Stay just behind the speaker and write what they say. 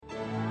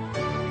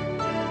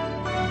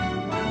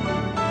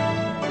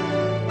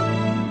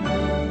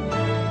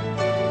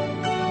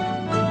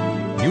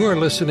You are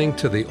listening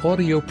to the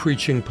audio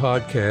preaching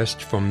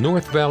podcast from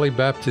North Valley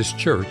Baptist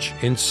Church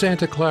in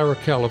Santa Clara,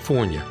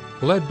 California,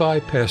 led by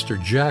Pastor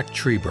Jack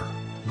Trieber.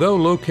 Though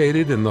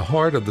located in the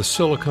heart of the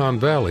Silicon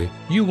Valley,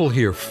 you will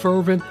hear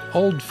fervent,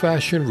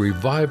 old-fashioned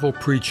revival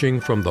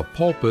preaching from the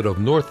pulpit of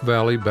North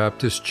Valley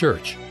Baptist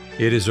Church.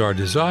 It is our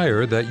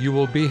desire that you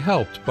will be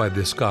helped by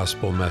this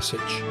gospel message.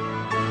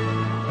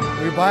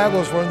 Your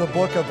Bibles were in the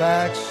book of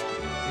Acts,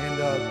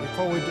 and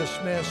before we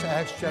dismiss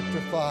Acts chapter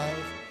 5,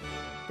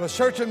 a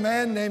certain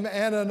man named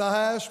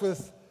Ananias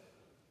with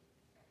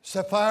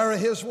Sapphira,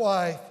 his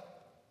wife,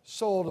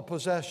 sold a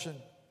possession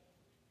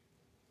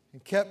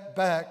and kept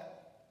back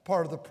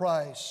part of the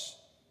price.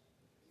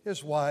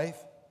 His wife,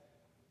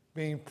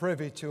 being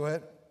privy to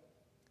it,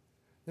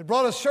 they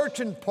brought a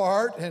certain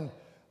part and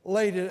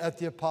laid it at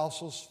the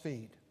apostles'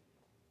 feet.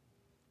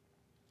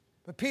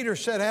 But Peter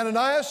said,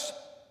 Ananias,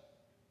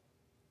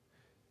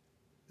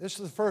 this is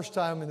the first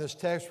time in this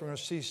text we're going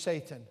to see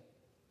Satan.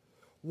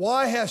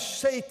 Why has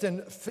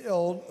Satan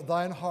filled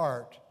thine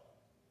heart?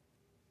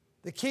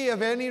 The key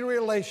of any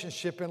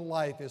relationship in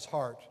life is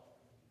heart.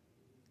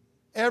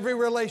 Every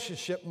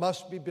relationship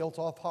must be built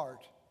off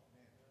heart.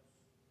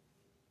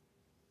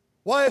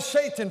 Why has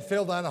Satan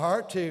filled thine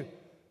heart to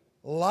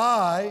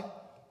lie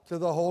to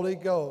the Holy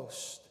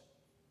Ghost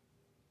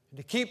and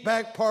to keep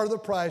back part of the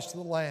price to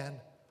the land?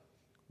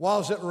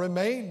 Whilst it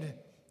remained,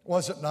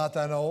 was it not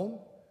thine own?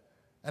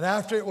 And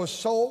after it was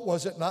sold,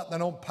 was it not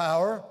thine own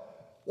power?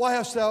 Why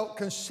hast thou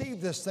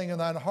conceived this thing in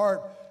thine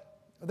heart?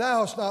 Thou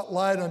hast not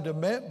lied unto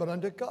men, but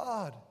unto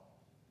God.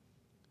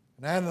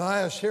 And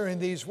Ananias, hearing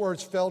these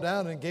words, fell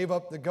down and gave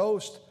up the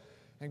ghost,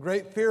 and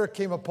great fear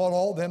came upon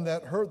all them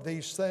that heard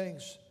these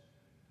things.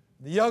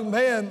 The young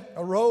man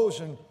arose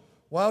and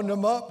wound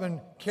him up and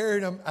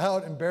carried him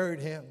out and buried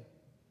him.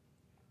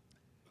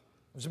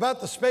 It was about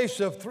the space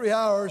of 3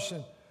 hours,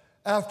 and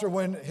after,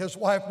 when his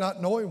wife,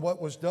 not knowing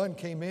what was done,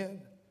 came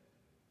in.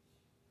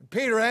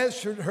 Peter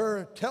answered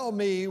her, tell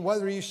me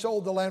whether you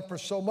sold the land for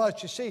so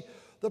much. You see,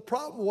 the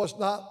problem was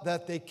not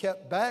that they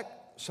kept back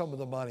some of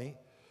the money.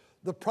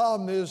 The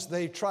problem is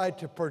they tried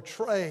to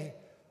portray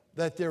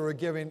that they were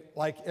giving,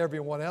 like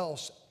everyone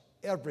else,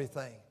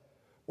 everything.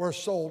 We're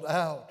sold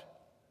out.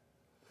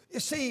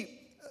 You see,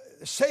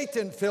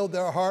 Satan filled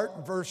their heart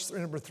in verse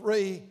number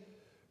 3,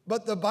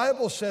 but the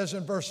Bible says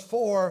in verse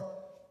 4,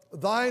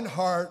 thine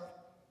heart,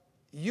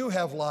 you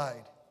have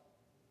lied.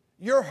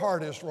 Your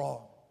heart is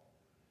wrong.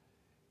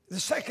 The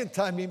second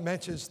time he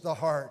mentions the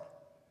heart.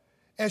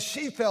 As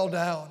she fell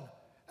down,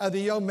 and the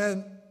young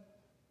men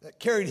that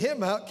carried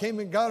him out came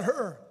and got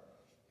her.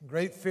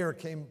 Great fear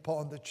came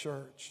upon the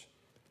church.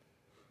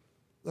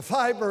 The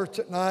fiber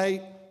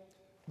tonight,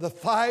 the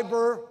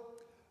fiber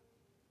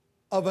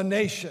of a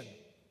nation,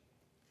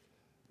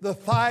 the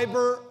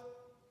fiber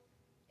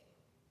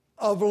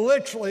of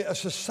literally a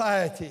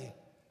society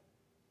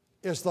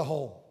is the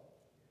home.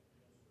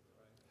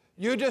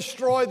 You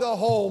destroy the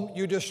home,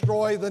 you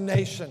destroy the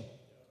nation.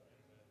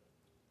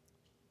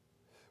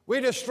 We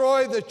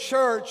destroy the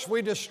church,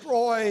 we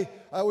destroy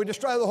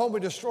the home, we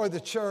destroy the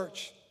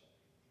church.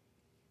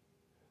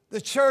 The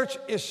church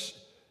is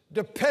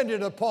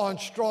dependent upon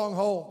strong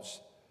homes.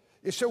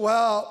 You say,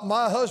 well,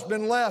 my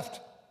husband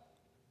left,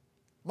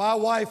 my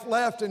wife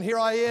left, and here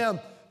I am.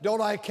 Don't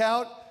I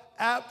count?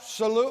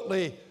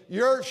 Absolutely.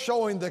 You're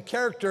showing the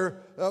character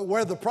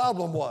where the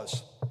problem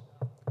was.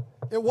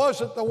 It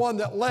wasn't the one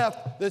that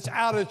left that's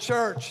out of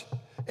church.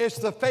 It's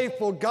the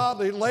faithful,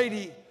 godly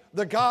lady,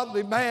 the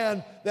godly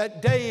man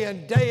that day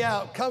in, day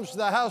out comes to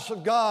the house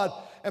of God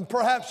and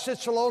perhaps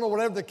sits alone or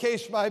whatever the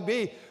case might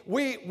be.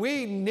 We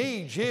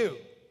need you.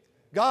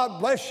 God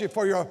bless you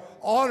for your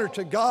honor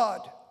to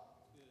God.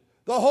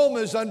 The home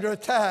is under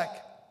attack.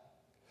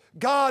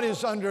 God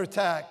is under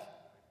attack.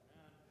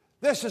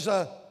 This is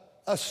a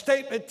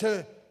statement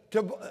to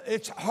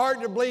it's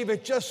hard to believe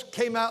it just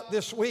came out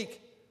this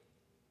week.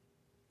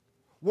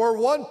 We're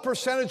 1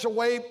 percentage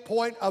away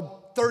point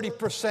of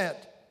 30%.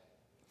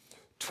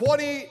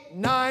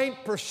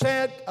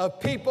 29%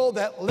 of people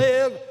that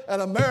live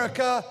in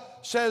America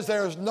says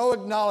there is no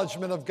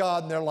acknowledgement of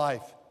God in their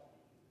life.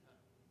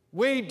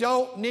 We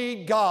don't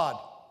need God.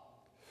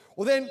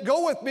 Well, then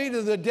go with me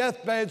to the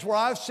deathbeds where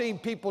I've seen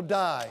people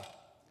die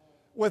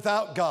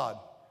without God.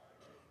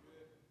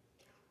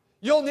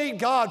 You'll need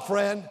God,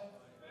 friend.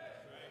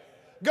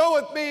 Go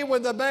with me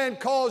when the man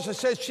calls and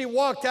says, she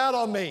walked out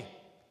on me.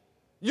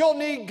 You'll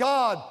need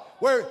God.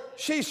 Where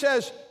she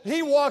says,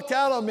 he walked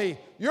out on me.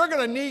 You're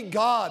going to need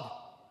God.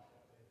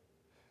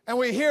 And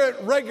we hear it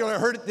regularly. I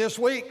heard it this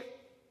week.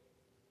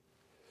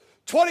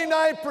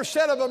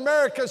 29% of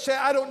Americans say,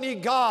 I don't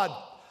need God.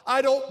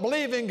 I don't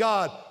believe in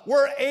God.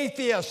 We're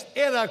atheists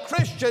in a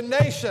Christian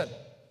nation.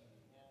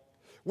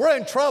 We're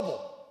in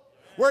trouble.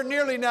 We're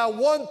nearly now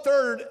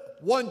 1/3,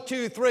 1,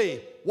 2,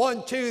 3,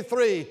 1, 2,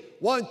 3,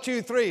 1,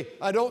 2, 3.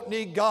 I don't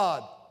need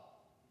God.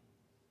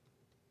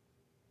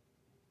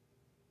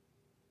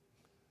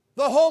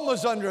 The home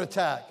was under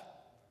attack.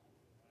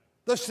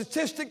 The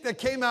statistic that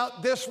came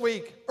out this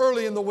week,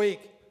 early in the week,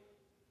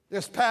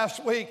 this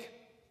past week,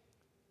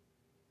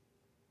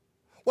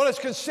 What is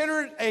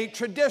considered a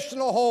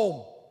traditional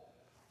home,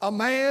 a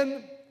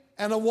man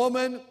and a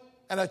woman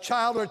and a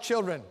child or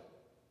children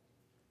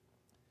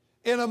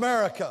in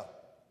America.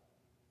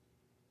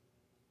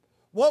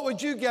 What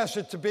would you guess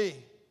it to be?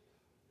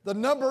 The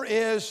number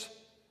is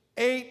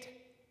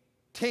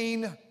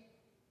 18%.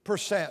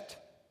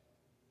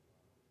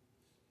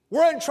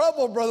 We're in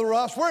trouble, Brother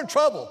Ross. We're in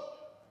trouble.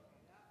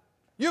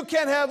 You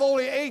can't have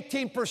only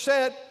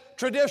 18%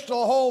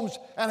 traditional homes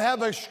and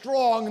have a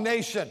strong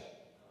nation.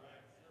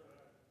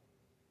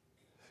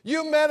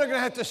 You men are going to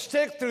have to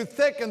stick through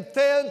thick and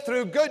thin,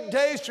 through good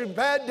days, through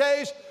bad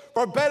days,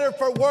 for better,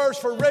 for worse,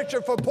 for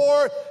richer, for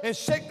poor, in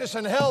sickness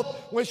and health.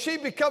 When she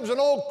becomes an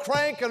old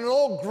crank and an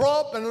old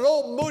grump and an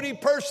old moody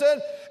person,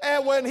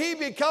 and when he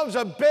becomes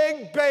a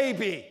big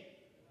baby,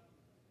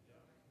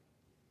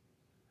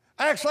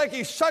 acts like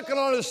he's sucking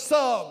on his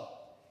thumb.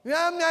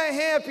 I'm not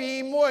happy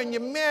anymore in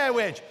your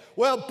marriage.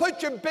 Well,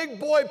 put your big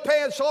boy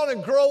pants on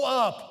and grow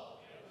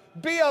up.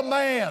 Be a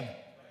man.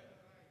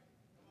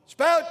 It's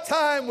about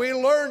time we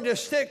learn to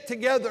stick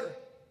together.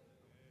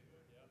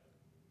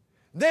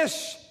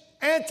 This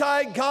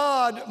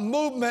anti-God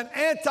movement,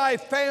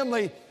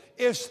 anti-family,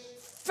 is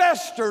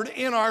festered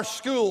in our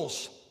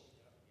schools.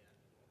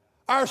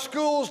 Our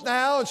schools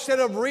now, instead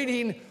of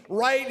reading,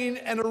 writing,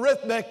 and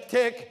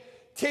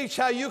arithmetic, teach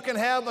how you can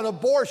have an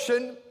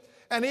abortion,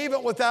 and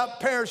even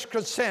without parents'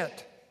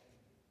 consent.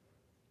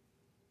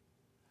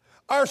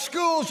 Our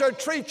schools are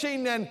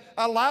teaching and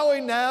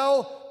allowing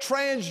now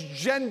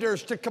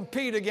transgenders to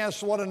compete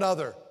against one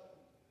another.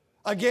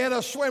 Again,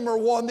 a swimmer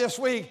won this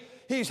week.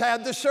 He's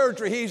had the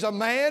surgery. He's a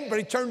man, but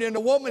he turned into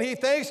a woman, he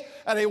thinks,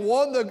 and he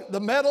won the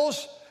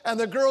medals, and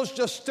the girls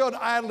just stood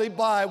idly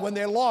by when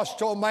they lost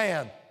to a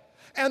man.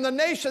 And the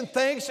nation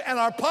thinks, and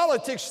our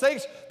politics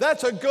thinks,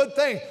 that's a good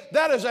thing.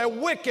 That is a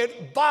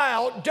wicked,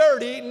 vile,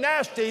 dirty,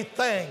 nasty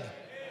thing.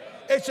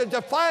 It's a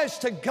defiance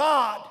to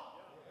God.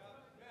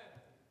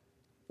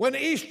 When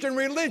Eastern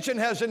religion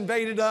has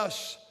invaded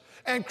us,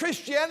 and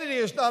Christianity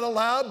is not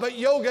allowed, but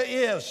yoga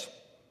is.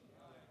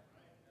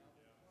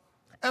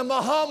 And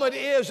Muhammad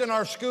is in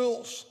our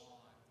schools.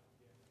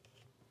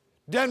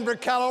 Denver,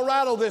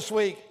 Colorado this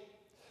week.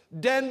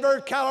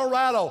 Denver,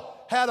 Colorado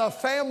had a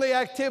family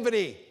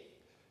activity.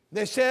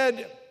 They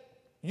said,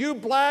 you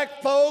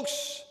black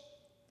folks,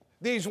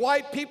 these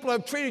white people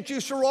have treated you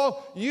so wrong.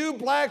 You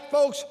black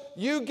folks,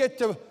 you get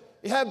to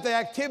have the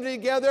activity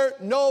together.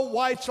 No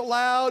whites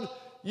allowed.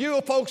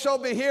 You folks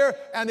over here,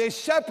 and they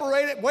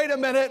separated. Wait a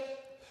minute.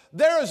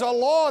 There is a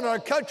law in our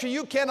country.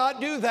 You cannot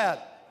do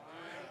that.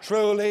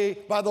 Truly,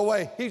 by the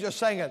way, he just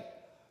sang it.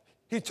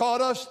 He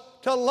taught us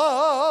to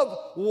love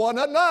one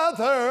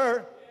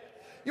another.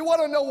 You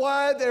want to know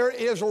why there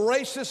is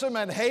racism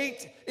and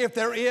hate? If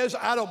there is,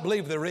 I don't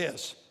believe there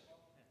is.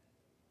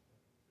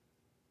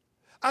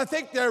 I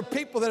think there are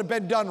people that have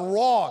been done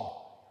wrong.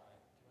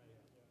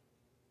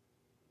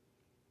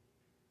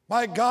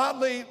 My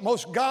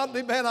most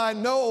godly man I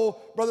know,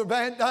 Brother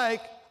Van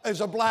Dyke, is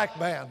a black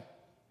man.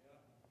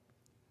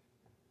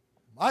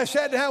 I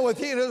sat down with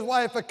he and his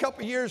wife a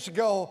couple years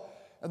ago.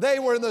 They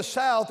were in the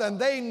South, and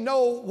they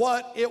know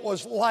what it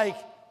was like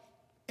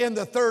in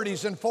the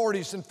 30s and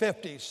 40s and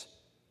 50s.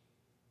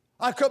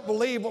 I couldn't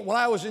believe it when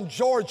I was in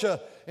Georgia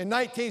in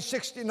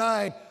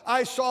 1969.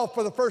 I saw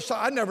for the first time,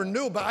 I never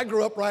knew about, I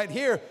grew up right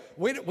here.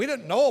 We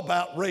didn't know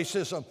about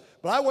racism.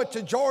 But I went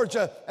to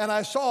Georgia, and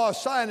I saw a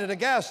sign at a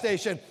gas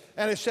station,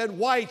 and it said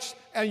whites,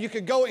 and you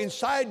could go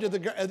inside to the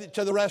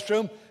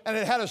restroom, and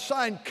it had a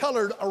sign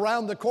colored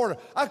around the corner.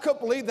 I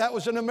couldn't believe that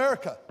was in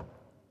America.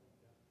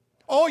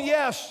 Oh,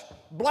 yes,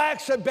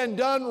 blacks have been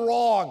done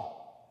wrong.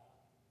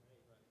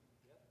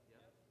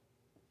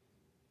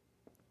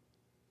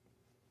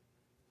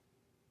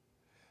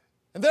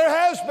 And there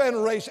has been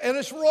race, and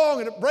it's wrong,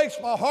 and it breaks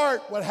my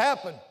heart what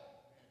happened.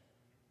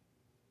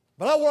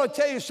 But I want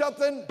to tell you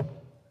something.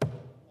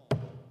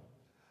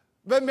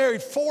 I've been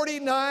married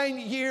 49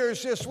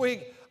 years this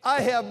week.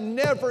 I have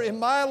never in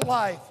my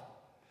life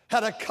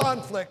had a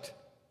conflict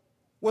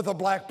with a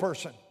black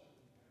person.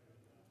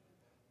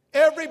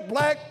 Every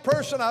black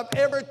person I've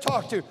ever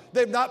talked to,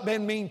 they've not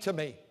been mean to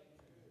me.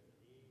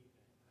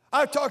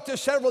 I've talked to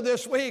several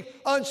this week,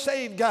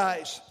 unsaved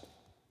guys,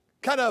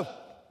 kind of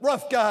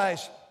rough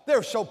guys.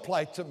 They're so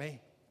polite to me.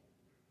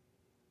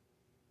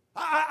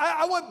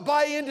 I wouldn't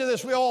buy into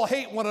this. We all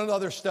hate one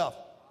another stuff.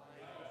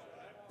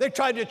 They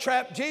tried to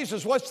trap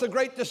Jesus. What's the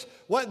greatest?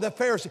 What the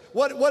Pharisee?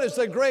 What is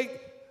the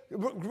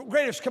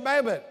greatest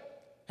commandment?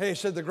 And he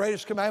said, the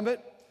greatest commandment,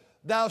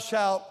 thou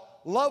shalt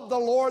love the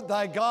Lord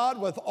thy God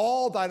with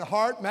all thine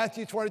heart,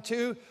 Matthew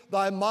 22,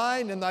 thy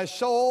mind and thy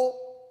soul.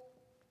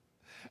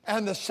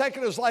 And the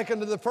second is like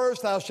unto the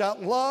first, thou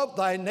shalt love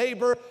thy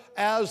neighbor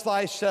as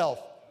thyself.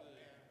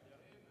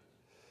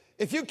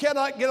 If you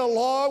cannot get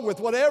along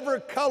with whatever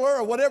color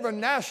or whatever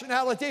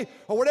nationality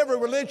or whatever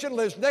religion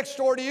lives next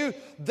door to you,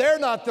 they're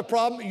not the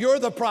problem, you're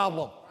the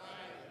problem.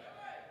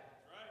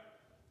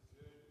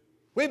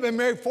 We've been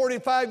married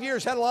 45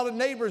 years, had a lot of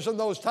neighbors in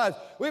those times.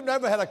 We've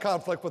never had a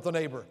conflict with a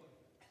neighbor.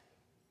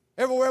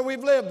 Everywhere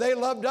we've lived, they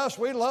loved us,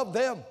 we loved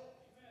them.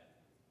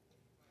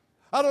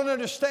 I don't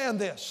understand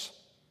this.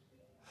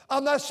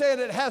 I'm not saying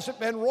it hasn't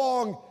been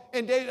wrong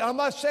in days. I'm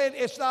not saying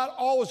it's not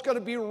always going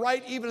to be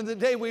right even in the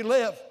day we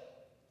live.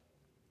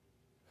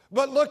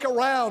 But look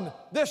around.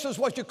 This is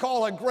what you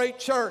call a great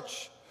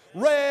church.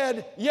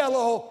 Red,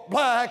 yellow,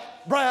 black,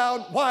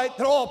 brown, white.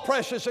 They're all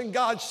precious in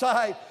God's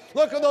sight.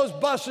 Look at those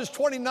buses,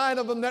 29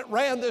 of them that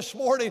ran this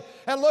morning.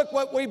 And look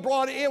what we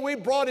brought in. We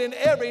brought in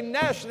every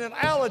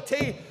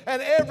nationality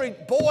and every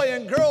boy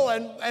and girl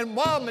and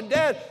mom and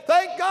dad.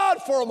 Thank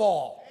God for them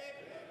all.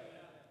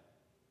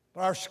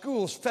 But our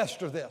schools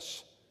fester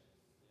this.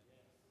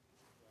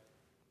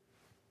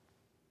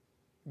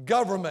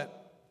 Government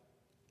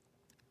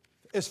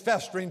is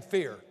festering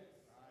fear.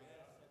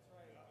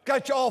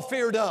 Got you all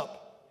feared up.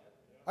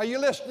 Are you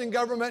listening,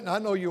 government? And I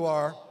know you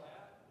are.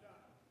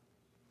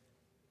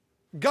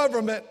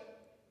 Government,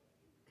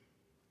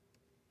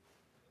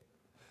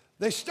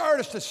 they start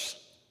us to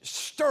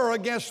stir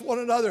against one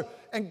another,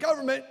 and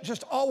government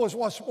just always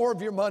wants more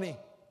of your money.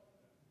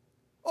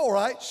 All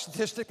right,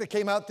 statistic that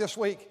came out this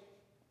week.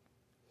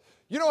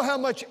 You know how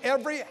much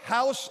every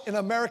house in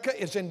America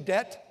is in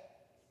debt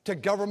to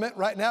government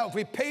right now? If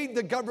we paid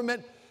the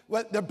government,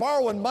 well, they're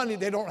borrowing money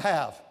they don't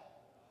have.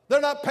 They're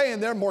not paying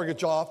their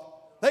mortgage off.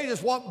 They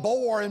just want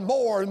more and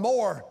more and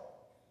more.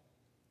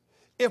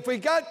 If we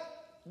got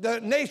the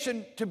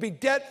nation to be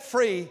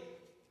debt-free,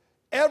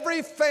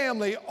 every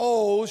family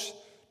owes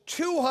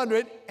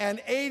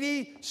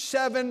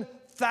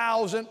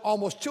 $287,000,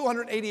 almost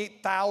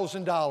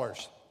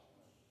 $288,000.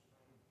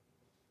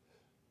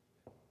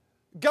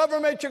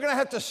 Government, you're going to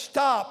have to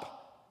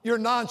stop your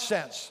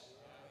nonsense.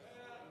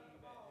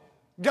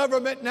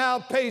 Government now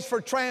pays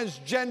for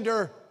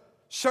transgender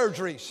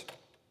surgeries.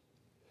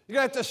 You're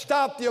going to have to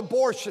stop the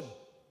abortion.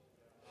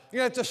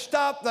 You're going to have to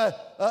stop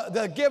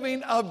the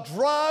giving of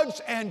drugs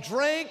and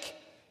drink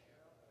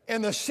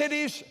in the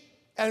cities,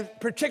 and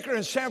particularly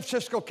in San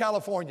Francisco,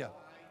 California.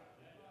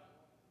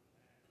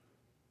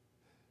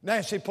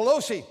 Nancy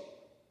Pelosi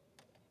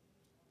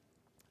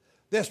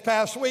this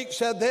past week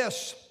said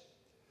this.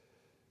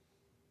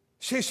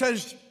 She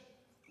says,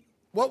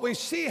 what we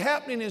see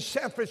happening in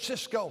San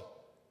Francisco,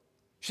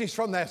 she's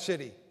from that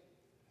city,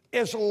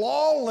 is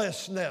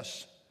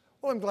lawlessness.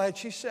 Well, I'm glad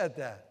she said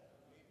that.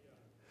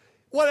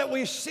 What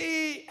we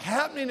see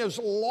happening is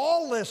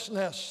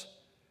lawlessness.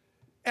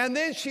 And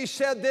then she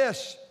said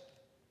this,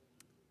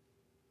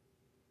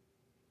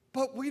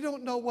 but we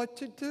don't know what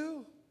to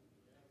do.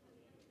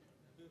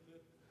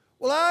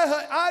 Well,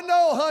 I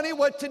know, honey,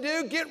 what to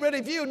do. Get rid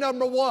of you,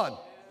 number one.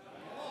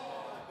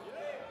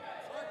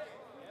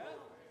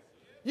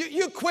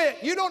 You quit.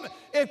 You don't.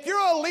 If you're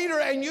a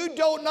leader and you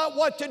don't know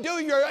what to do,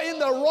 you're in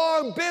the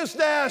wrong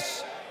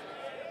business.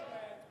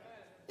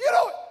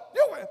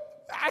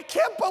 I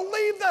can't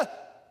believe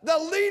the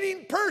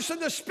leading person,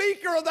 the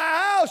Speaker of the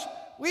House.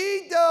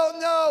 We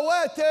don't know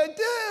what to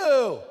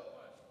do.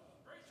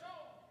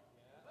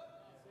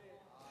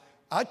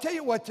 I'll tell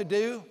you what to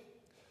do.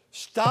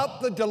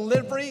 Stop the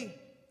delivery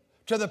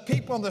to the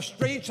people on the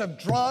streets of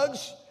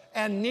drugs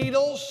and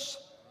needles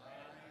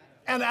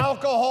and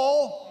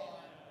alcohol.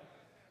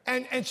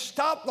 And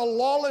stop the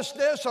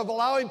lawlessness of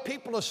allowing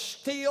people to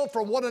steal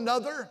from one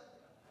another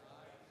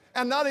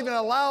and not even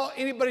allow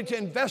anybody to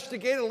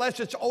investigate unless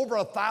it's over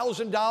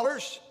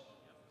 $1,000.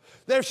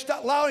 They're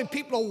allowing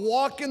people to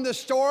walk in the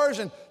stores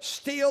and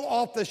steal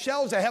off the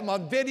shelves. They have them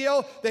on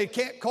video. They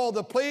can't call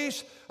the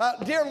police.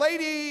 Dear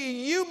lady,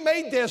 you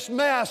made this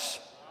mess.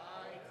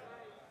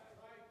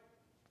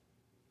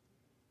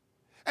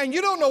 And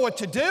you don't know what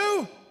to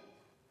do.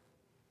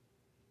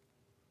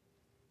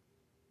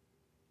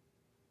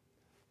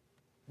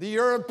 The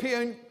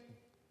European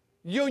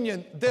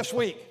Union this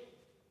week,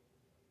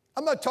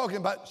 I'm not talking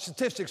about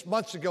statistics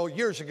months ago,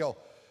 years ago.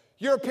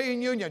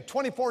 European Union,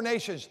 24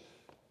 nations,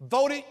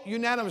 voted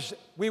unanimously.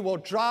 We will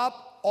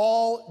drop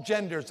all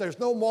genders. There's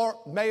no more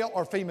male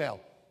or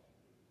female.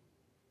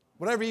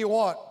 Whatever you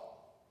want.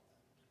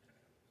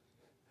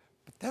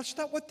 But that's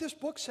not what this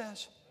book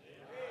says.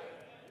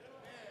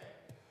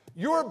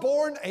 You were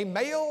born a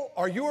male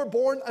or you were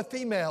born a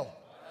female.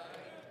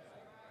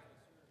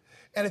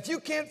 And if you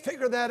can't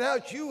figure that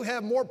out, you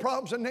have more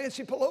problems than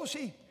Nancy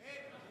Pelosi.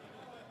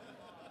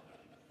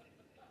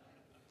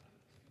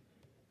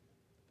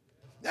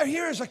 Now,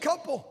 here is a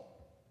couple.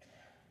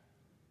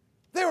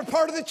 They were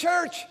part of the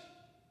church.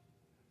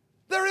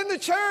 They're in the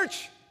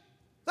church.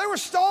 They were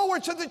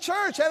stalwarts of the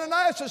church,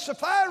 Ananias and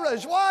Sapphira,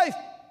 his wife.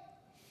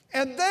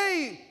 And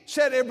they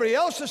said everybody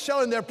else is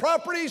selling their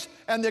properties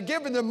and they're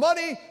giving their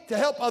money to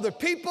help other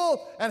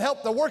people and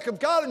help the work of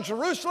God in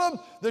Jerusalem.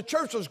 The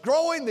church was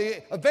growing.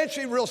 They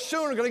eventually, real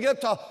soon, are going to get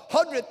up to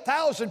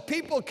 100,000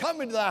 people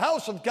coming to the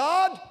house of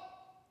God.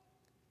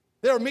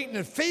 They were meeting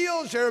in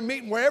fields. They were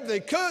meeting wherever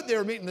they could. They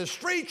were meeting in the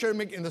streets. They were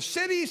meeting in the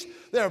cities.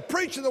 They were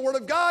preaching the Word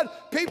of God.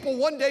 People,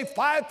 one day,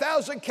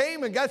 5,000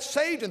 came and got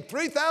saved, and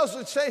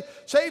 3,000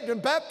 saved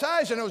and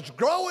baptized, and it was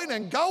growing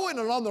and going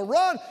and on the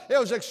run. It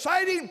was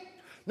exciting.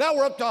 Now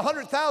we're up to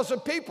 100,000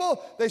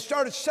 people. They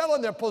started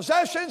selling their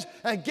possessions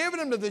and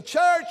giving them to the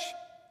church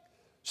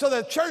so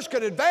that the church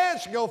could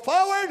advance and go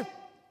forward.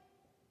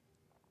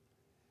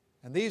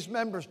 And these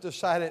members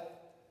decided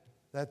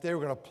that they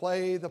were going to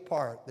play the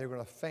part. They were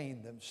going to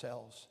feign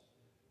themselves.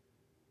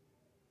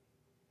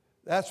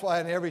 That's why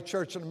in every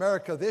church in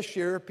America this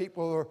year,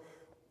 people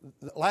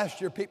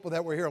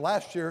that were here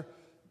last year,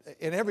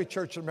 in every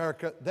church in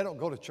America, they don't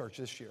go to church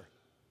this year.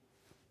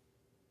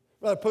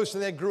 Brother Pusa,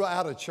 they grew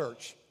out of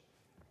church.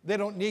 They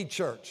don't need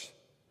church.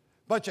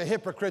 Bunch of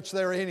hypocrites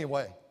there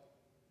anyway.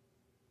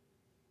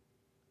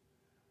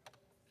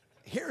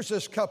 Here's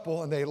this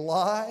couple, and they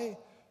lie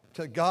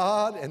to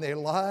God, and they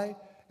lie.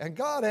 And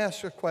God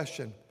asks a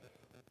question,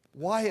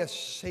 why has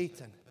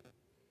Satan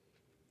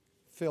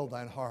filled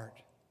thine heart?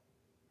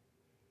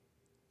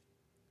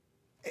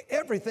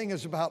 Everything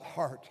is about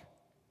heart.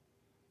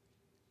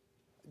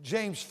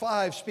 James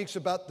 5 speaks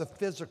about the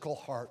physical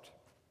heart.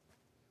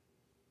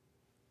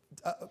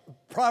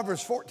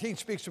 Proverbs 14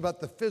 speaks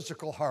about the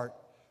physical heart.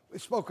 We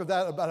spoke of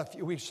that about a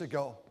few weeks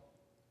ago.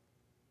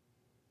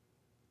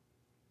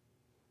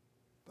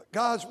 But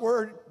God's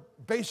word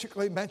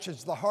basically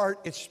mentions the heart.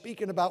 It's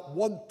speaking about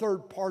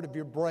 1/3 part of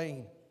your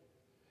brain.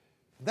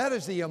 That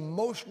is the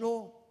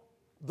emotional,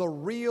 the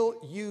real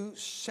you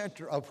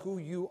center of who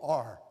you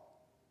are.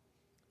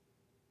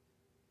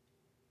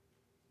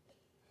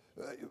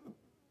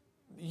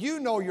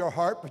 You know your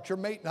heart, but your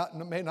mate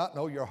may not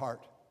know your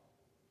heart.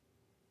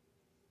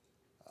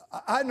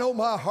 I know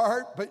my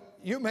heart, but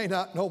you may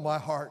not know my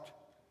heart.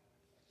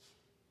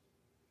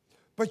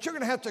 But you're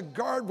going to have to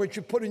guard what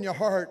you put in your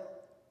heart.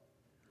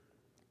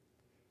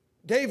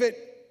 David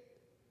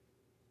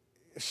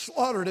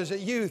slaughtered as a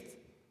youth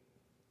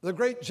the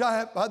great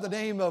giant by the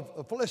name of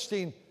the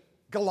Philistine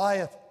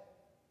Goliath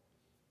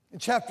in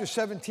chapter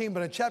 17,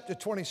 but in chapter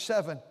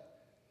 27,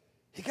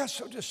 he got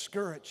so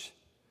discouraged.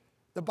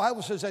 The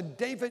Bible says, and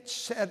David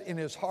said in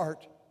his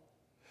heart,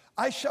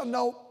 I shall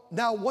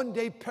now one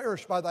day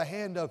perish by the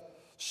hand of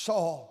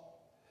Saul.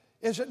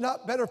 Is it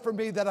not better for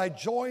me that I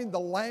join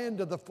the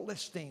land of the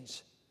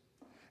Philistines?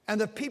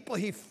 And the people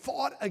he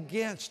fought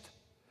against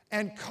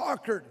and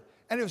conquered,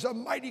 and he was a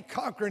mighty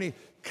conqueror, and he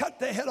cut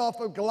the head off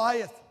of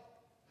Goliath,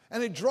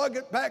 and he drug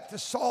it back to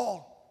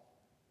Saul.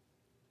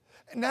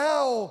 And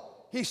now,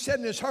 he said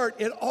in his heart,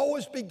 it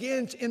always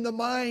begins in the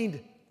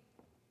mind.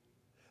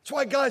 That's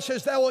why God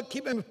says, thou wilt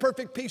keep him in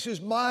perfect peace whose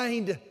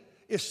mind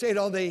is stayed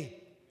on thee.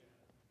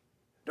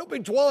 Don't be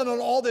dwelling on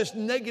all this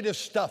negative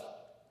stuff.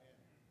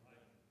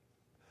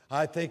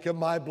 I think of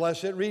my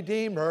blessed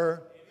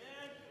Redeemer.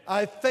 Amen.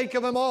 I think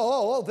of him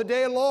all the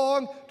day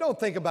long. Don't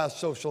think about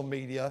social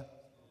media.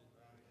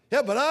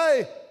 Yeah, but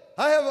I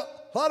have a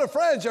lot of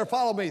friends that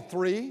follow me.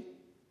 Three.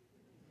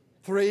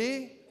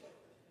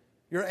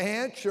 Your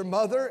aunt, your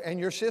mother, and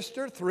your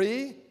sister.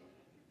 3.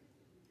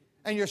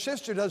 And your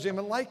sister doesn't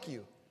even like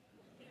you.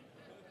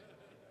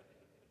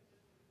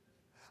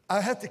 I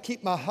have to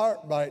keep my heart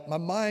right, my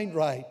mind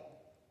right.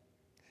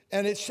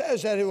 And it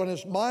says that when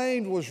his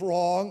mind was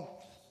wrong,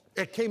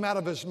 it came out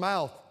of his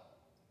mouth.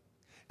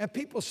 And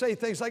people say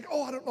things like,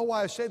 oh, I don't know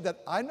why I said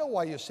that. I know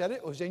why you said it.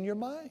 It was in your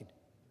mind.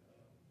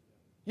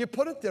 You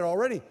put it there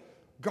already.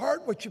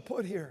 Guard what you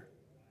put here.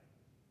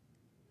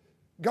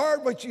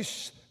 Guard what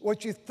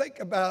you think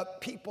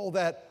about people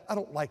that, I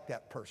don't like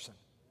that person.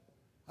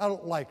 I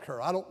don't like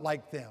her. I don't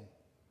like them.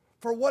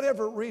 For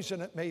whatever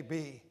reason it may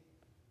be.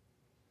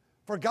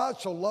 For God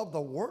so loved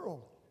the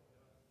world.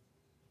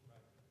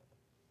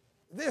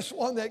 This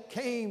one that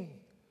came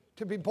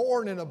to be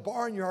born in a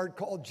barnyard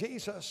called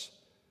Jesus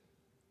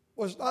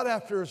was not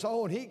after his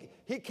own.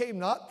 He came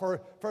not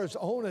for his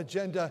own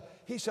agenda.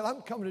 He said,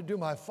 I'm coming to do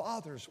my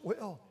Father's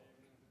will.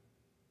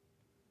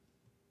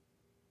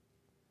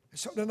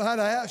 So tonight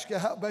I ask you,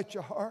 how about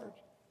your heart?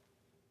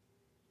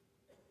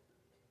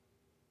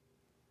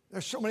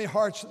 There's so many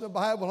hearts in the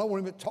Bible. I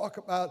won't even talk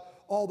about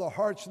all the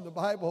hearts in the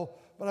Bible,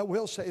 but I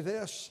will say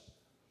this.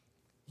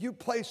 You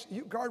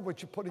guard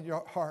what you put in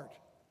your heart.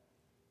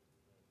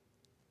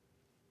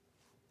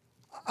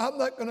 I'm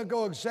not going to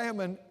go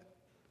examine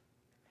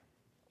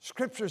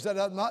scriptures that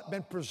have not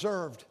been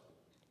preserved.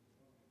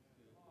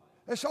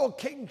 This old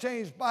King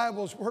James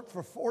Bible's worked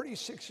for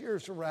 46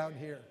 years around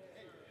here.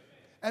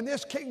 And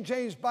this King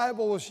James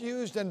Bible was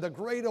used in the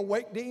Great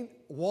Awakening,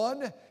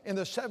 one in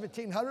the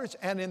 1700s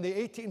and in the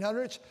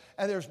 1800s,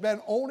 and there's been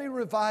only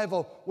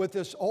revival with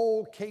this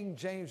old King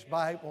James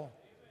Bible.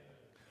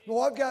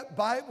 Well, I've got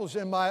Bibles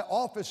in my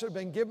office that have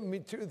been given me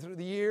through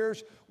the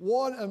years.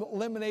 One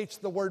eliminates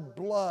the word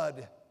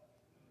blood.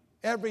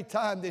 Every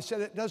time they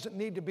said it doesn't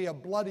need to be a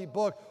bloody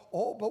book.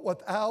 Oh, but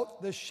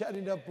without the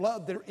shedding of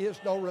blood, there is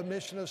no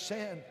remission of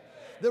sin.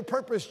 The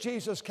purpose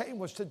Jesus came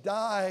was to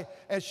die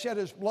and shed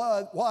his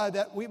blood. Why?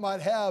 That we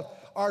might have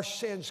our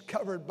sins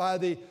covered by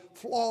the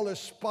flawless,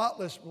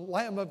 spotless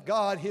Lamb of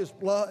God, his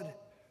blood.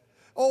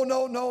 Oh,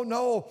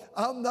 no.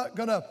 I'm not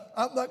gonna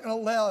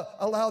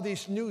allow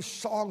these new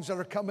songs that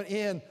are coming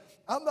in.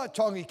 I'm not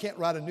talking you can't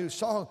write a new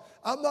song.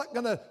 I'm not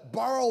going to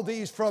borrow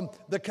these from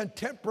the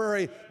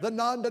contemporary, the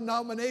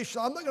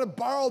non-denominational. I'm not going to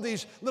borrow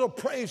these little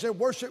praise and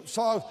worship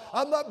songs.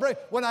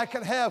 When I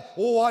can have,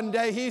 one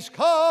day he's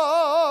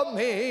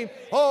coming,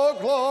 oh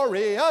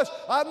glorious.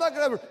 I'm not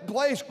going to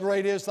place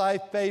great is thy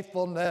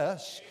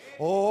faithfulness.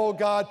 Oh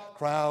God,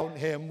 crown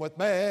him with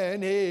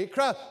many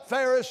crowns.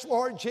 Fairest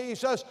Lord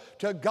Jesus,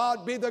 to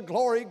God be the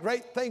glory,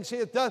 great things he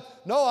hath done.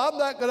 No, I'm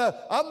not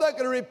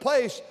gonna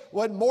replace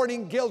when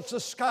morning gilds the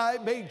sky,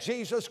 made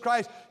Jesus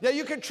Christ. Yeah,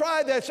 you can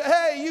try that. Say,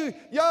 hey, you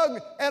young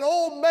and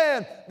old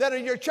men that are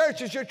in your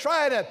churches, you're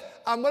trying it.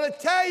 I'm going to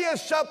tell you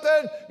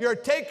something. You're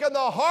taking the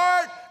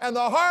heart and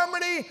the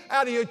harmony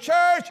out of your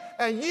church,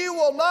 and you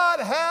will not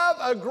have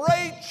a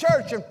great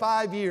church in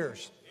 5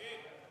 years.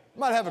 You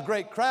might have a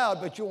great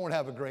crowd, but you won't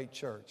have a great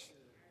church.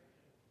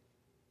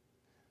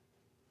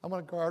 I'm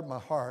going to guard my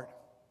heart.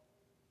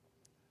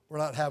 We're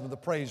not having the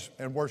praise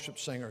and worship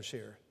singers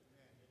here.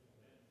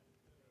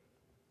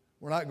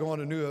 We're not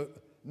going to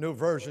new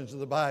versions of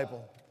the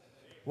Bible.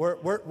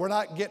 We're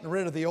not getting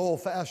rid of the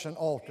old-fashioned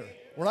altar.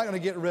 We're not going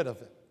to get rid of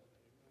it.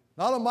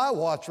 Not on my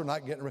watch, we're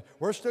not getting rid.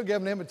 We're still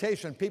giving an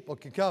invitation. People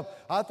can come.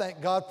 I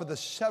thank God for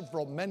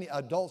the many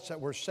adults that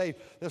were saved.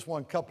 This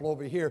one couple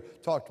over here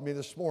talked to me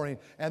this morning,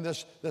 and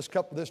this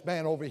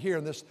man over here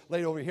and this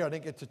lady over here, I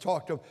didn't get to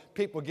talk to them.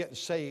 People getting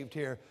saved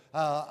here.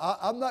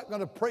 I'm not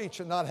going to preach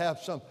and not have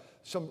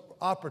some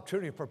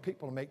opportunity for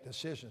people to make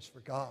decisions for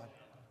God.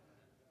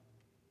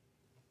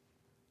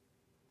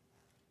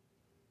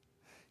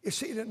 You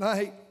see,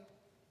 tonight,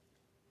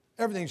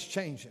 everything's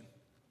changing.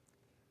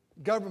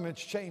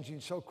 Government's changing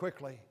so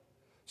quickly.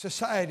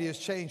 Society is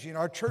changing.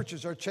 Our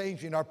churches are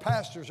changing. Our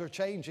pastors are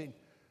changing.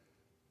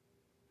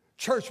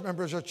 Church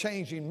members are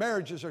changing.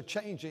 Marriages are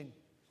changing.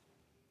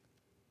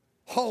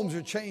 Homes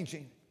are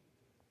changing.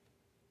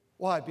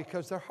 Why?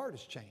 Because their heart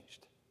has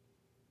changed.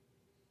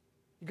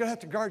 You're going to have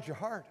to guard your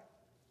heart.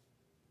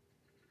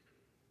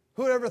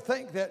 Who would ever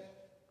think that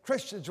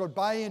Christians would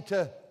buy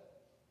into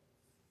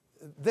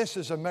this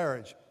as a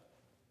marriage?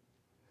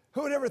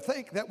 Who would ever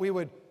think that we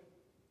would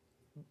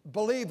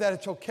believe that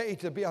it's okay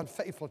to be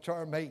unfaithful to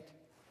our mate?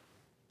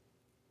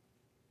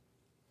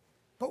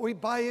 But we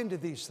buy into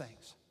these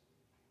things.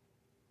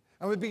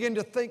 And we begin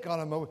to think on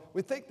them.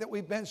 We think that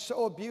we've been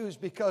so abused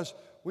because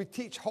we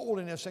teach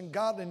holiness and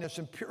godliness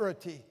and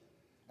purity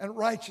and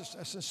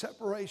righteousness and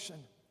separation.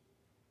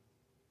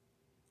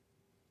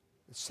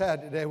 It's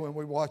sad today when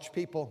we watch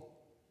people,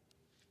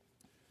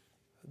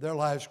 their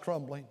lives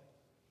crumbling.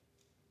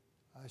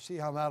 I see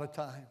I'm out of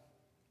time.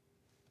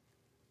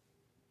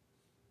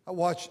 I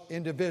watch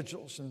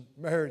individuals and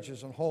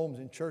marriages and homes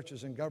and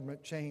churches and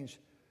government change.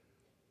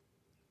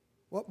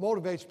 What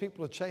motivates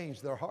people to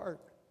change? Their heart.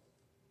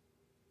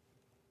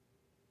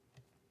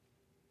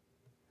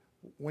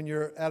 When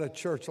you're at a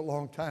church a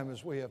long time,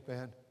 as we have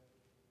been,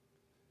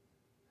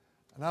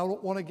 and I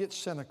don't want to get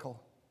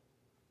cynical,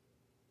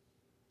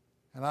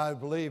 and I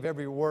believe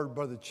every word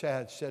Brother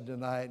Chad said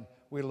tonight,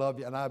 we love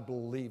you, and I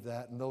believe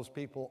that, and those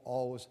people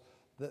always,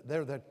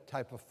 they're the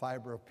type of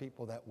fiber of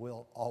people that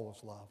will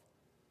always love.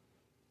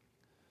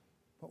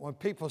 But when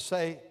people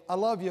say, I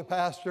love you,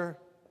 Pastor,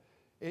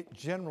 it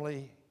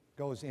generally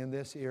goes in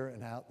this ear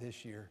and out this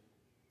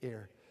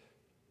ear,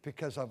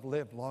 because I've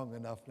lived long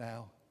enough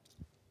now.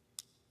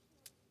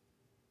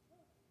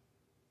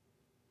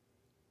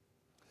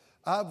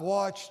 I've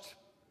watched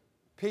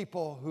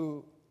people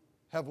who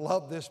have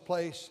loved this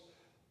place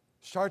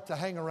start to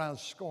hang around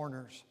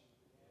scorners.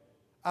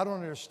 I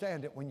don't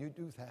understand it when you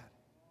do that.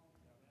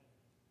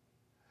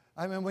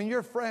 I mean, when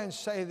your friends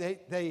say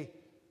they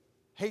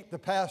hate the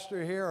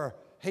pastor here or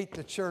hate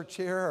the church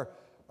here or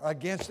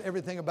against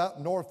everything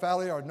about North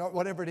Valley or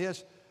whatever it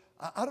is,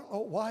 I don't know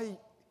why.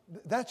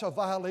 That's a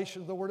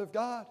violation of the Word of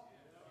God.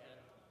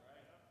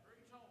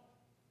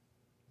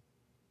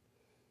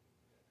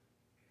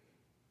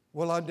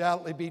 We'll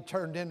undoubtedly be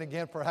turned in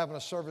again for having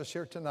a service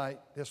here tonight,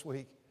 this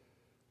week.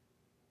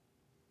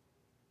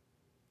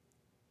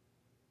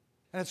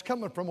 And it's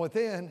coming from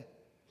within,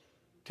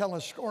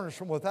 telling scorners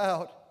from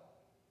without.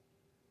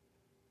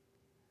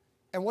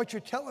 And what you're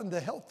telling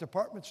the health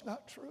department's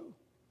not true.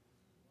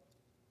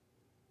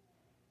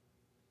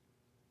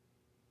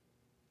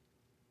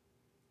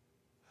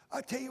 I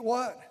tell you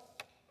what,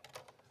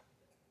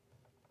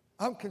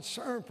 I'm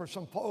concerned for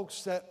some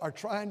folks that are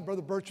trying,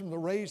 Brother Bertram, to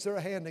raise their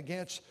hand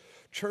against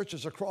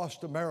churches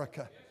across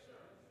America.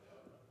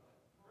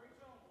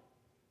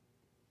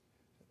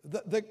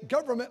 The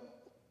government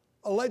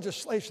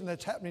legislation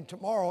that's happening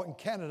tomorrow in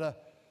Canada,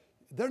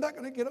 they're not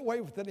going to get away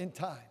with it in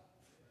time.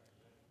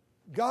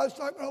 God's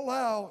not going to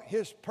allow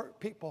his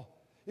people.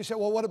 You say,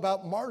 well, what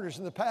about martyrs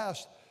in the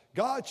past?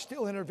 God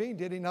still intervened,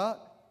 did he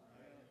not?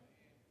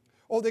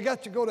 Oh, they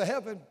got to go to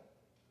heaven,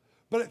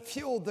 but it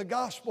fueled the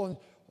gospel and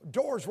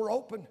doors were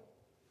open.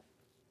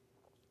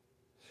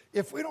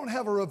 If we don't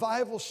have a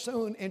revival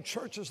soon in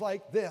churches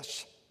like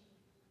this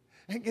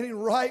and getting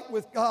right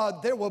with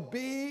God, there will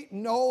be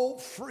no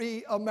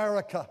free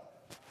America.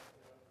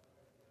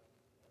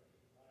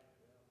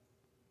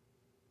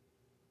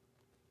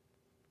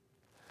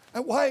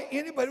 And why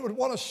anybody would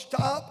want to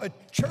stop a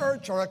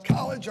church or a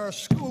college or a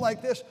school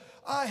like this,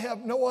 I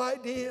have no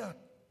idea.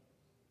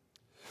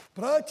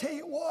 But I tell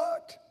you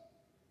what,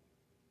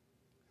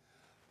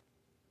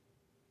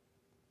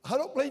 I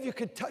don't believe you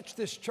could touch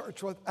this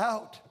church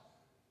without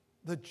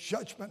the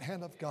judgment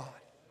hand of God.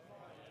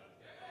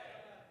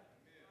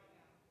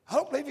 I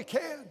don't believe you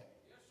can.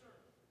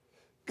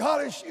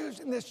 God is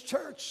using this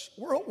church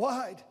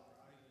worldwide.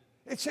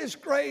 It's His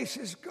grace,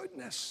 His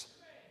goodness.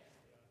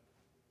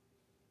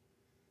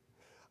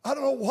 I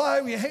don't know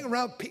why we hang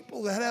around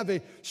people that have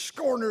a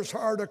scorner's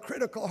heart, a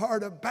critical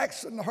heart, a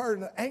backslidden heart,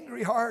 and an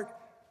angry heart.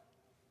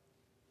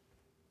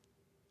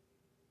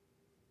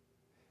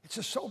 It's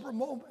a sober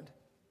moment.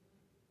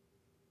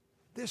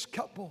 This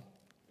couple,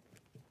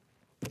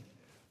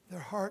 their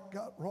heart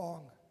got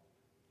wrong.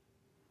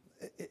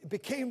 It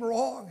became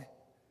wrong.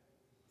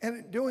 And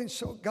in doing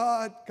so,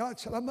 God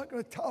said, I'm not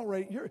going to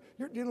tolerate it.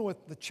 You're dealing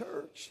with the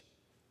church.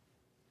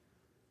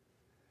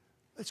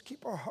 Let's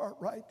keep our heart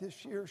right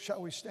this year.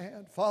 Shall we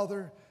stand?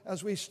 Father,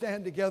 as we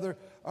stand together,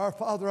 our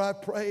Father, I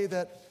pray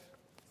that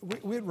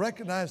we'd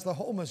recognize the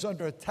home is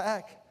under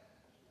attack.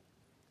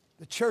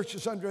 The church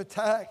is under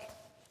attack.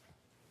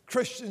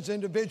 Christians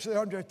individually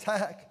are under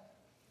attack.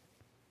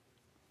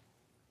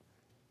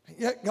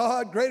 Yet,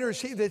 God, greater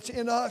is He that's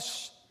in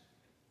us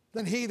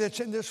than he that's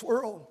in this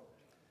world.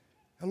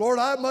 And Lord,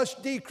 I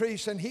must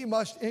decrease and He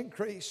must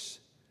increase.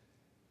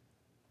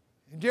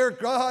 And dear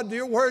God,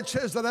 your word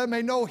says that I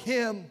may know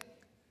Him.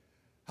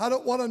 I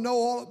don't want to know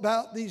all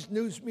about these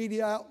news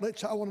media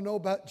outlets. I want to know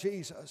about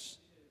Jesus.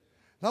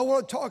 And I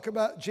want to talk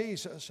about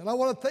Jesus. And I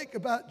want to think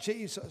about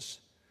Jesus.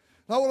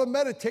 And I want to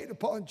meditate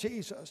upon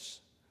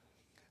Jesus.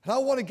 And I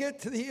want to get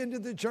to the end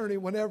of the journey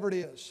whenever it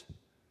is.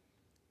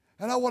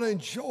 And I want to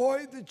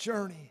enjoy the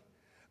journey.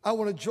 I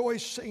want to enjoy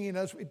singing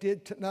as we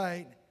did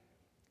tonight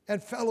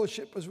and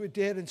fellowship as we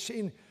did and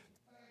seeing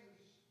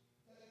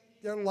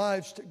their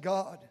lives to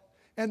God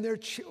and their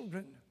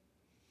children.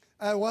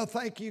 I want to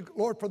thank you,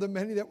 Lord, for the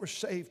many that were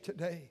saved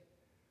today.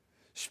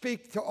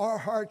 Speak to our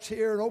hearts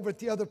here and over at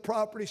the other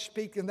property.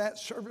 Speak in that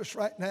service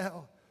right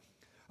now.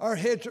 Our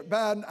heads are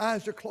bowed and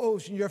eyes are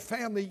closed, and your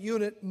family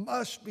unit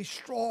must be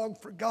strong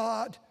for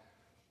God.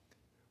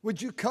 Would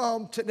you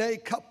come today,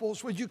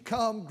 couples? Would you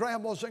come,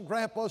 grandmas and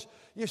grandpas?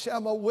 You say,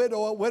 I'm a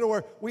widow, a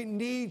widower. We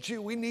need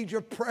you. We need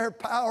your prayer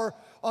power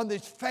on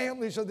these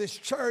families of this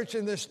church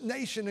and this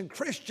nation and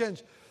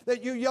Christians.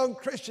 That you young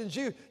Christians,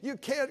 you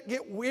can't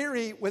get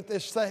weary with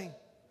this thing.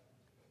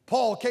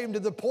 Paul came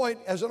to the point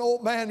as an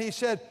old man, he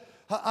said,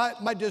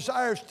 my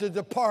desire is to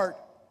depart.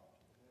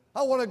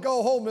 I want to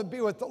go home and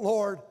be with the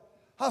Lord.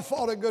 I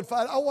fought a good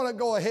fight. I want to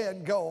go ahead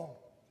and go.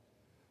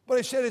 But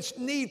he said, it's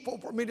needful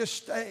for me to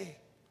stay.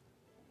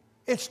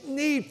 It's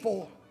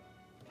needful.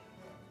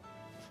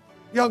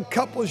 Young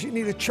couples, you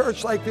need a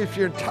church like this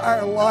your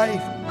entire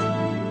life.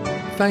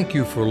 Thank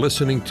you for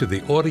listening to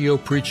the audio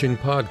preaching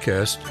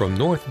podcast from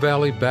North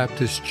Valley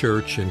Baptist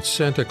Church in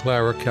Santa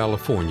Clara,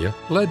 California,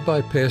 led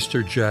by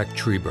Pastor Jack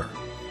Trieber.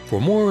 For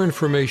more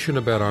information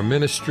about our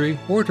ministry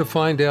or to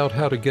find out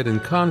how to get in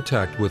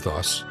contact with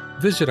us,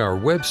 visit our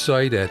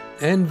website at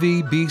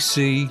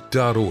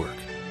nvbc.org.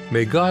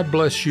 May God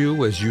bless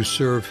you as you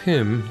serve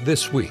Him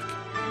this week.